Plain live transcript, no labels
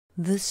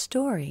The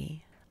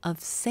story of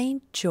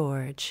Saint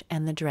George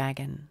and the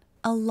Dragon.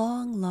 A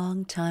long,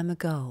 long time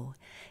ago,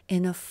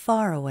 in a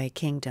faraway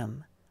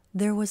kingdom,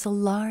 there was a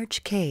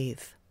large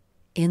cave.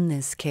 In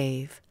this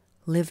cave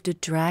lived a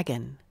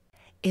dragon.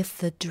 If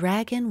the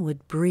dragon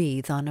would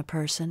breathe on a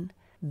person,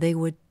 they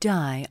would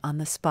die on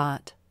the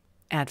spot.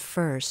 At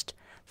first,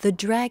 the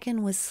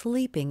dragon was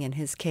sleeping in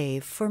his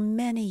cave for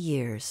many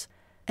years,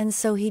 and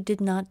so he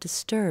did not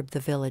disturb the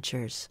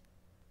villagers.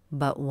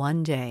 But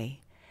one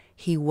day,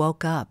 he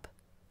woke up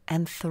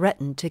and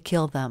threatened to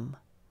kill them,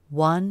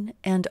 one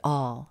and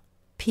all.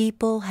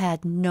 People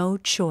had no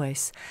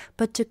choice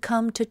but to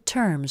come to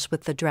terms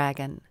with the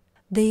dragon.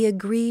 They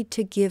agreed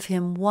to give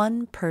him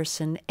one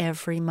person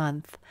every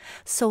month,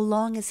 so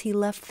long as he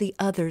left the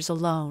others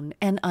alone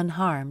and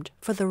unharmed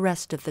for the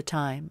rest of the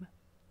time.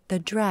 The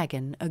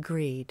dragon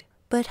agreed.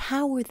 But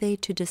how were they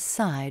to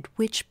decide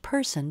which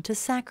person to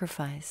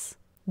sacrifice?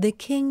 The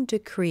king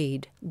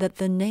decreed that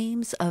the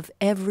names of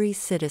every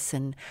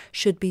citizen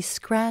should be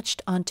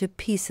scratched onto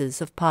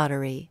pieces of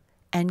pottery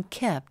and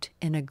kept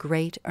in a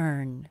great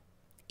urn.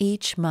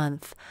 Each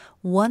month,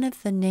 one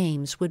of the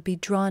names would be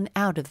drawn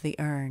out of the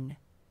urn,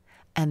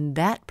 and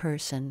that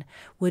person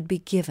would be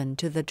given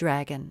to the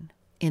dragon.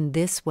 In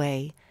this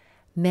way,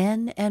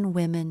 men and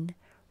women,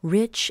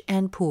 rich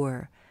and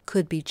poor,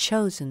 could be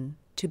chosen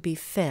to be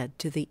fed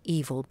to the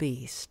evil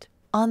beast.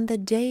 On the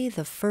day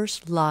the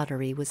first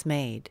lottery was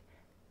made,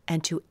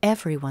 and to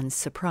everyone's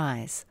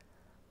surprise,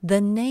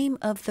 the name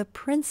of the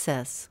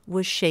princess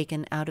was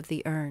shaken out of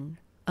the urn.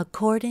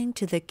 According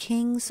to the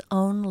king's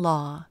own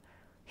law,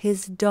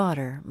 his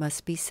daughter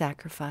must be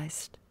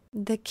sacrificed.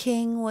 The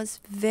king was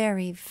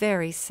very,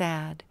 very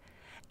sad,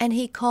 and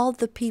he called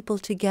the people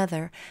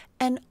together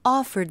and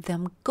offered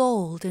them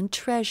gold and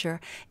treasure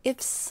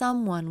if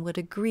someone would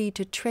agree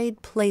to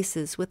trade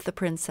places with the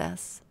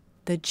princess.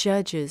 The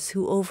judges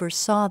who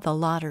oversaw the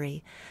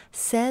lottery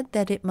said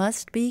that it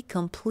must be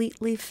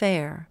completely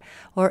fair,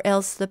 or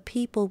else the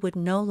people would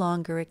no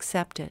longer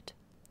accept it.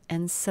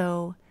 And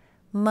so,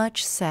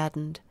 much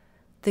saddened,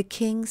 the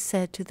king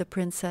said to the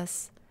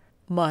princess,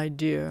 "My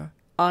dear,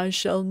 I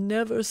shall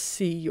never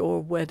see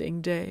your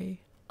wedding day."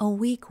 A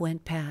week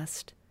went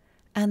past,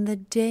 and the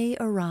day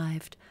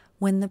arrived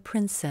when the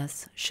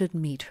princess should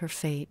meet her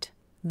fate.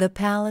 The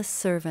palace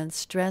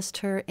servants dressed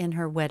her in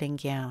her wedding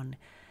gown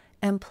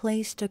and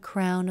placed a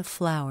crown of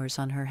flowers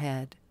on her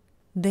head.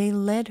 They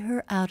led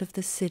her out of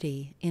the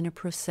city in a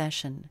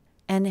procession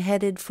and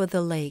headed for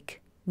the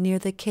lake near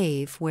the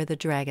cave where the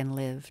dragon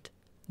lived.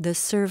 The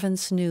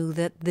servants knew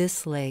that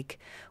this lake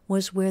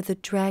was where the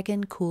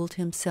dragon cooled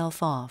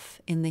himself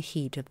off in the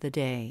heat of the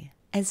day.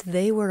 As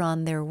they were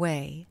on their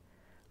way,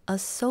 a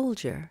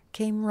soldier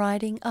came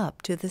riding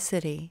up to the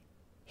city.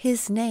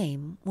 His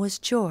name was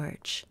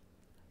George.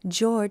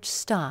 George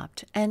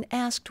stopped and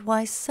asked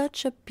why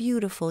such a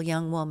beautiful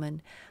young woman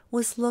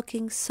was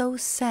looking so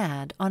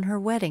sad on her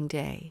wedding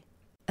day.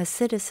 A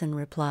citizen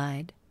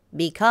replied,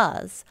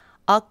 "Because,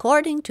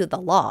 according to the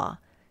law,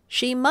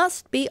 she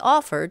must be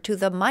offered to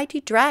the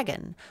mighty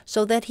dragon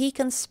so that he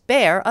can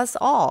spare us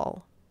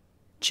all."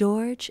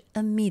 George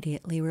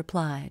immediately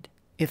replied,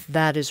 "If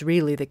that is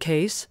really the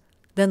case,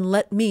 then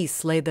let me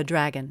slay the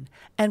dragon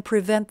and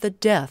prevent the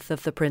death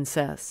of the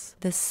princess."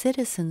 The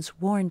citizens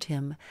warned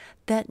him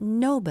that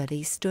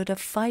nobody stood a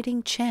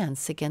fighting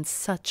chance against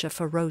such a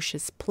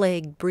ferocious,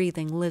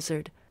 plague-breathing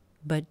lizard,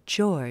 but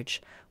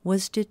George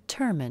was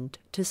determined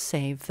to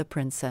save the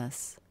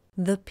princess.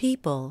 The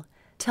people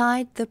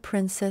tied the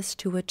princess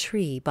to a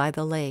tree by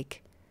the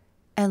lake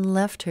and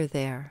left her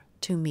there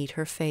to meet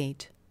her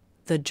fate.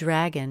 The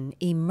dragon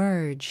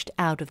emerged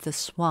out of the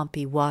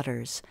swampy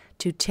waters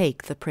to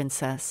take the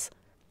princess.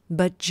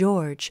 But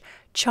George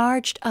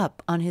charged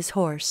up on his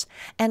horse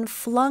and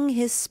flung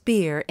his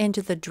spear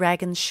into the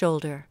dragon's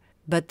shoulder.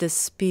 But the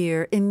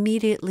spear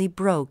immediately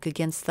broke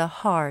against the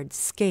hard,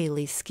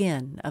 scaly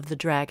skin of the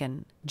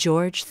dragon.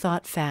 George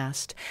thought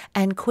fast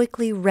and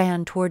quickly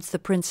ran towards the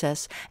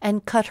princess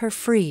and cut her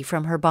free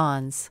from her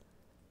bonds.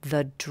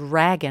 The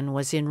dragon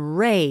was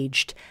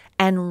enraged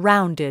and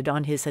rounded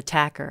on his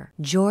attacker.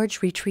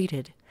 George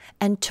retreated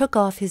and took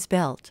off his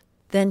belt.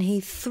 Then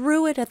he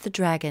threw it at the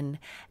dragon,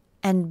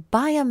 and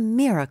by a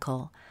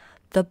miracle,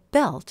 the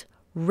belt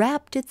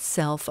wrapped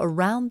itself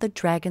around the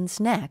dragon's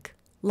neck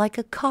like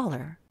a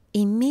collar.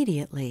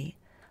 Immediately,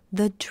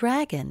 the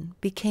dragon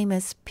became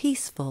as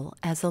peaceful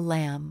as a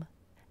lamb,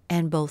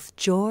 and both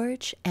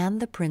George and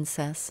the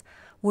princess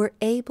were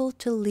able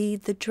to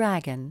lead the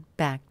dragon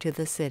back to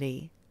the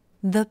city.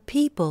 The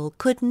people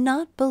could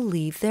not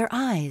believe their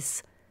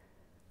eyes.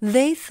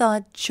 They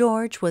thought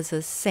George was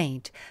a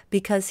saint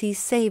because he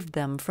saved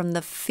them from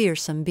the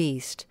fearsome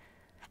beast,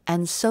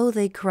 and so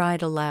they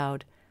cried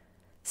aloud,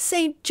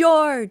 "Saint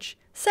George!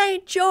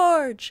 Saint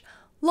George!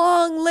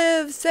 Long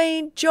live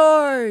Saint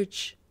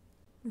George!"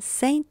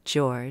 Saint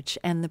George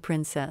and the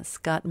princess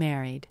got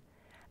married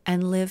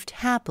and lived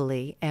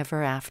happily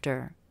ever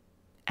after.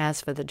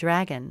 As for the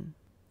dragon,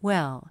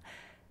 well,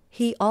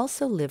 he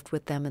also lived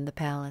with them in the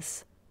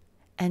palace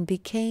and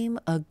became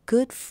a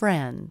good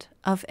friend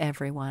of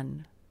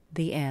everyone.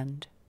 The End.